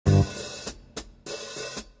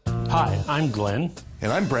Hi, I'm Glenn.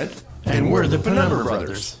 And I'm Brent. And we're the Penumbra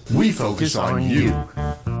Brothers. We focus on you.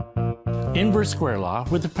 Inverse square law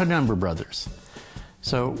with the Penumbra Brothers.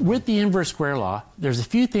 So with the inverse square law, there's a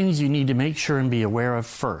few things you need to make sure and be aware of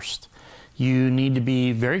first. You need to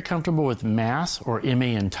be very comfortable with mass, or MA,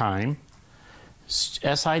 in time,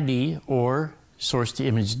 SID, or source to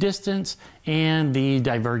image distance, and the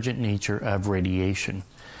divergent nature of radiation.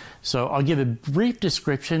 So I'll give a brief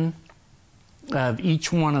description of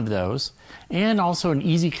each one of those, and also an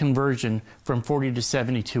easy conversion from 40 to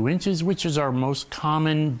 72 inches, which is our most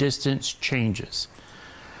common distance changes.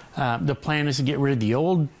 The plan is to get rid of the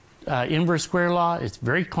old inverse square law. It's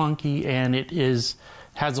very clunky, and it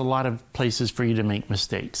has a lot of places for you to make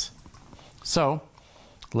mistakes. So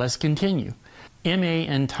let's continue. MA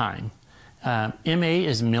and time. MA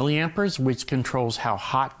is milliamperes, which controls how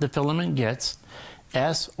hot the filament gets.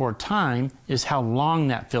 S, or time, is how long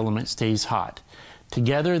that filament stays hot.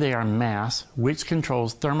 Together they are mass, which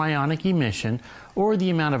controls thermionic emission, or the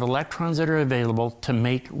amount of electrons that are available to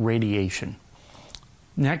make radiation.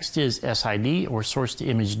 Next is SID, or source to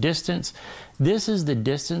image distance. This is the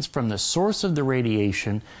distance from the source of the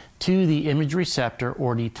radiation to the image receptor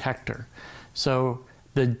or detector. So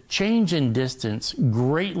the change in distance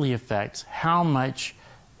greatly affects how much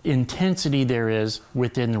intensity there is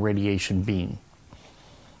within the radiation beam.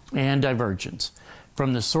 And divergence.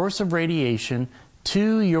 From the source of radiation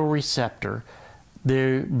to your receptor,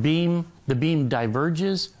 the beam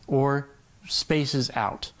diverges or spaces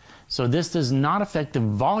out. So this does not affect the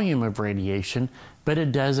volume of radiation, but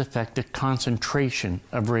it does affect the concentration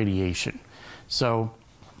of radiation. So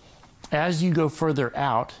as you go further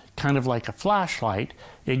out, kind of like a flashlight,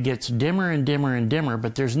 it gets dimmer and dimmer and dimmer,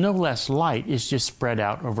 but there's no less light, it's just spread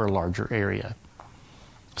out over a larger area.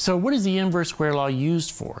 So what is the inverse square law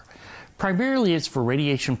used for? Primarily it's for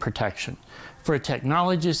radiation protection. For a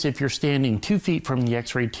technologist, if you're standing 2 feet from the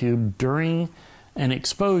X-ray tube during an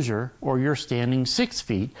exposure, or you're standing 6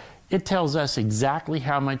 feet, it tells us exactly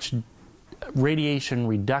how much radiation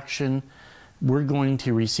reduction we're going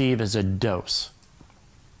to receive as a dose.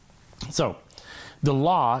 So the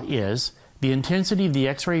law is the intensity of the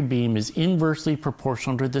X-ray beam is inversely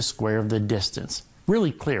proportional to the square of the distance.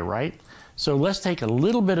 Really clear, right? So let's take a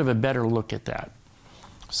little bit of a better look at that.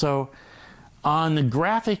 So on the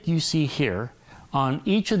graphic you see here, on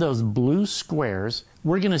each of those blue squares,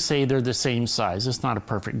 we're going to say they're the same size. It's not a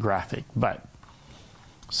perfect graphic, but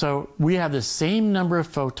so we have the same number of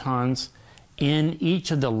photons in each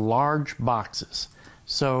of the large boxes.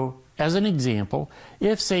 So as an example,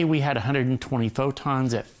 if say we had 120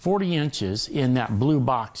 photons at 40 inches in that blue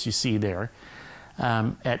box you see there,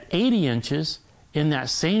 at 80 inches, in that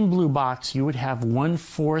same blue box, you would have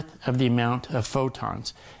 1/4 of the amount of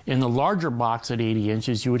photons. In the larger box at 80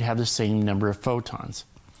 inches, you would have the same number of photons.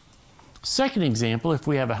 Second example, if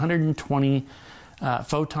we have 120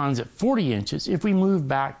 photons at 40 inches, if we move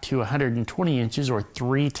back to 120 inches, or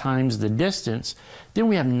 3 times the distance, then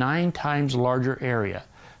we have 9 times larger area.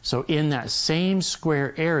 So in that same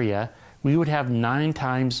square area, we would have 9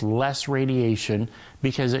 times less radiation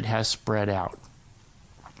because it has spread out.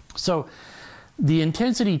 So the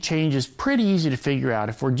intensity change is pretty easy to figure out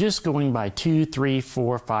if we're just going by 2, 3,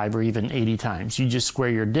 4, 5, or even 80 times. You just square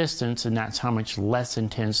your distance, and that's how much less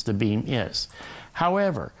intense the beam is.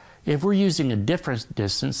 However, if we're using a different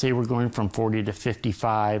distance, say we're going from 40 to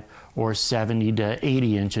 55 or 70 to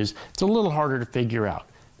 80 inches, it's a little harder to figure out.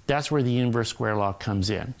 That's where the inverse square law comes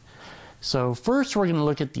in. So first we're going to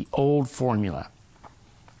look at the old formula.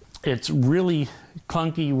 It's really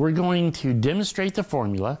clunky. We're going to demonstrate the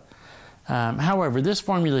formula. However, this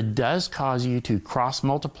formula does cause you to cross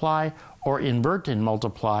multiply or invert and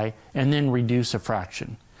multiply and then reduce a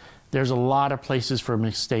fraction. There's a lot of places for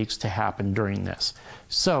mistakes to happen during this.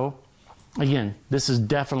 So again, this is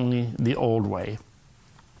definitely the old way.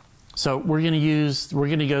 So we're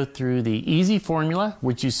going to go through the easy formula,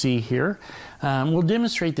 which you see here. We'll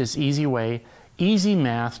demonstrate this easy way. Easy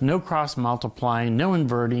math, no cross multiplying, no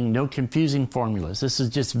inverting, no confusing formulas. This is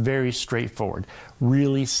just very straightforward,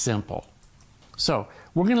 really simple. So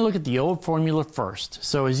we're going to look at the old formula first.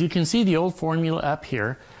 So as you can see the old formula up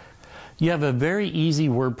here, you have a very easy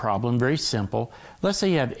word problem, very simple. Let's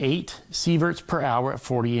say you have 8 sieverts per hour at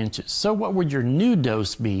 40 inches. So what would your new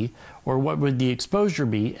dose be, or what would the exposure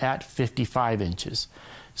be at 55 inches?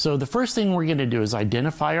 So the first thing we're going to do is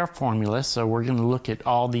identify our formula. So we're going to look at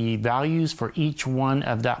all the values for each one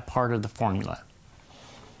of that part of the formula.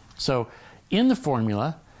 So in the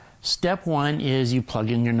formula, step 1 is you plug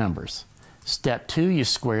in your numbers. Step 2, you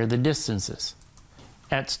square the distances.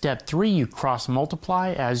 At step 3, you cross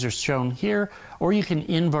multiply as is shown here, or you can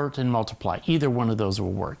invert and multiply. Either one of those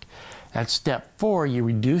will work. At step 4, you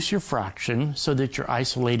reduce your fraction so that you're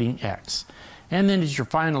isolating x. And then as your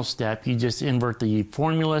final step, you just invert the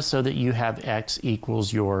formula so that you have x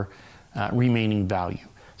equals your remaining value.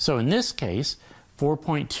 So in this case,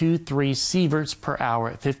 4.23 sieverts per hour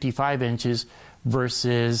at 55 inches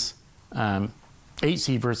versus 8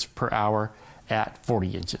 sieverts per hour at 40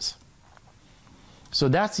 inches. So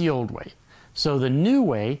that's the old way. So the new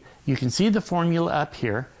way, you can see the formula up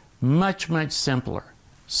here, much, much simpler.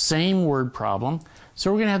 Same word problem. So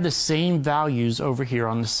we're going to have the same values over here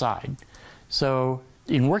on the side. So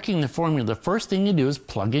in working the formula, the first thing you do is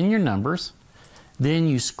plug in your numbers, then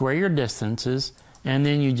you square your distances, and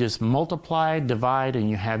then you just multiply, divide, and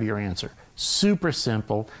you have your answer. Super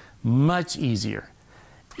simple, much easier.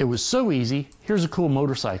 It was so easy. Here's a cool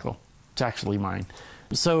motorcycle. It's actually mine.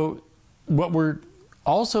 So what we're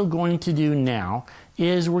also going to do now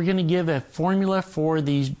is we're going to give a formula for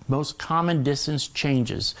these most common distance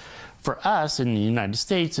changes. For us in the United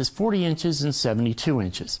States, it's 40 inches and 72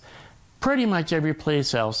 inches. Pretty much every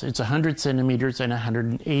place else, it's 100 centimeters and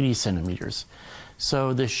 180 centimeters.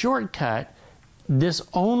 So the shortcut, this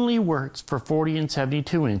only works for 40 and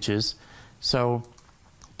 72 inches. So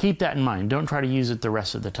keep that in mind. Don't try to use it the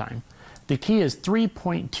rest of the time. The key is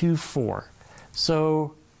 3.24.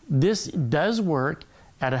 So this does work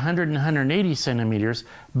at 100 and 180 centimeters,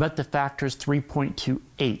 but the factor is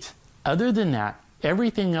 3.28. Other than that,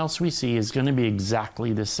 everything else we see is going to be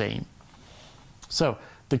exactly the same. So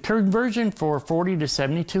the conversion for 40 to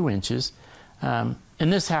 72 inches, and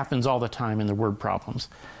this happens all the time in the word problems.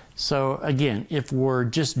 So again, if we're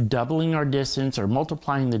just doubling our distance or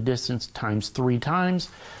multiplying the distance times 3 times,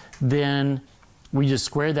 then we just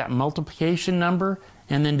square that multiplication number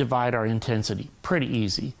and then divide our intensity. Pretty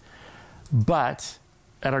easy. But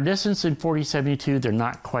at our distance in 4072, they're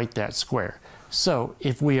not quite that square. So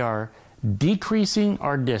if we are decreasing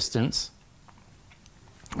our distance,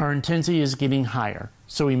 our intensity is getting higher.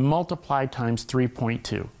 So we multiply times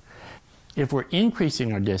 3.2. If we're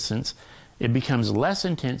increasing our distance, it becomes less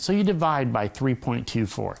intense, so you divide by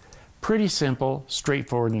 3.24. Pretty simple,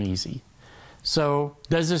 straightforward, and easy. So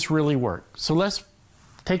does this really work? So let's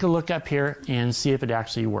take a look up here and see if it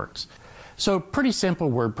actually works. So pretty simple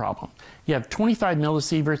word problem. You have 25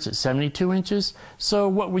 millisieverts at 72 inches, so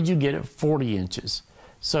what would you get at 40 inches?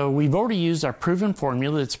 So we've already used our proven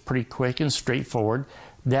formula that's pretty quick and straightforward.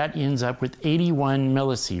 That ends up with 81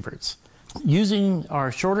 millisieverts. Using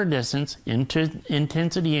our shorter distance,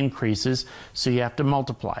 intensity increases, so you have to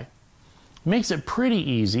multiply. Makes it pretty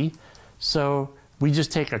easy, so we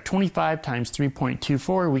just take our 25 times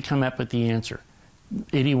 3.24, we come up with the answer,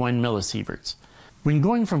 81 millisieverts. When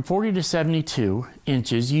going from 40 to 72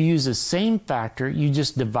 inches, you use the same factor, you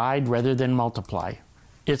just divide rather than multiply.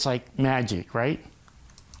 It's like magic, right?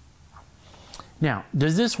 Now,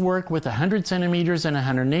 does this work with 100 centimeters and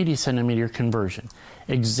 180 centimeter conversion?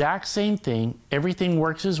 Exact same thing, everything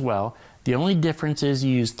works as well. The only difference is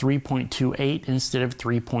you use 3.28 instead of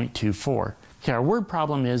 3.24. Okay, our word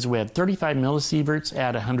problem is we have 35 millisieverts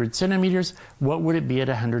at 100 centimeters. What would it be at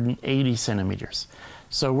 180 centimeters?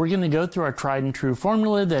 So we're going to go through our tried and true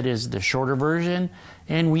formula, that is the shorter version,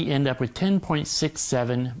 and we end up with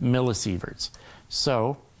 10.67 millisieverts.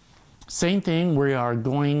 So same thing, we are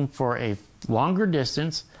going for a longer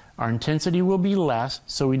distance. Our intensity will be less,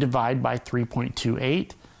 so we divide by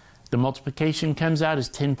 3.28. The multiplication comes out as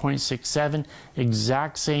 10.67,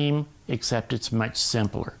 exact same, except it's much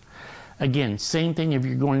simpler. Again, same thing if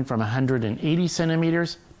you're going from 180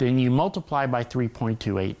 centimeters, then you multiply by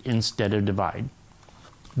 3.28 instead of divide.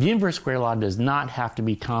 The inverse square law does not have to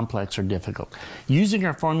be complex or difficult. Using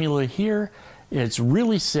our formula here, it's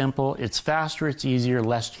really simple, it's faster, it's easier,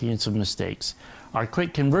 less chance of mistakes. Our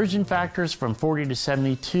quick conversion factors from 40 to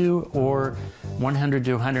 72 or 100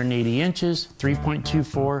 to 180 inches,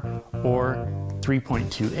 3.24 or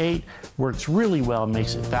 3.28 works really well,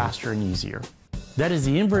 makes it faster and easier. That is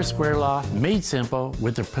the inverse square law made simple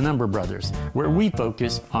with the Penumbra brothers, where we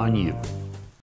focus on you.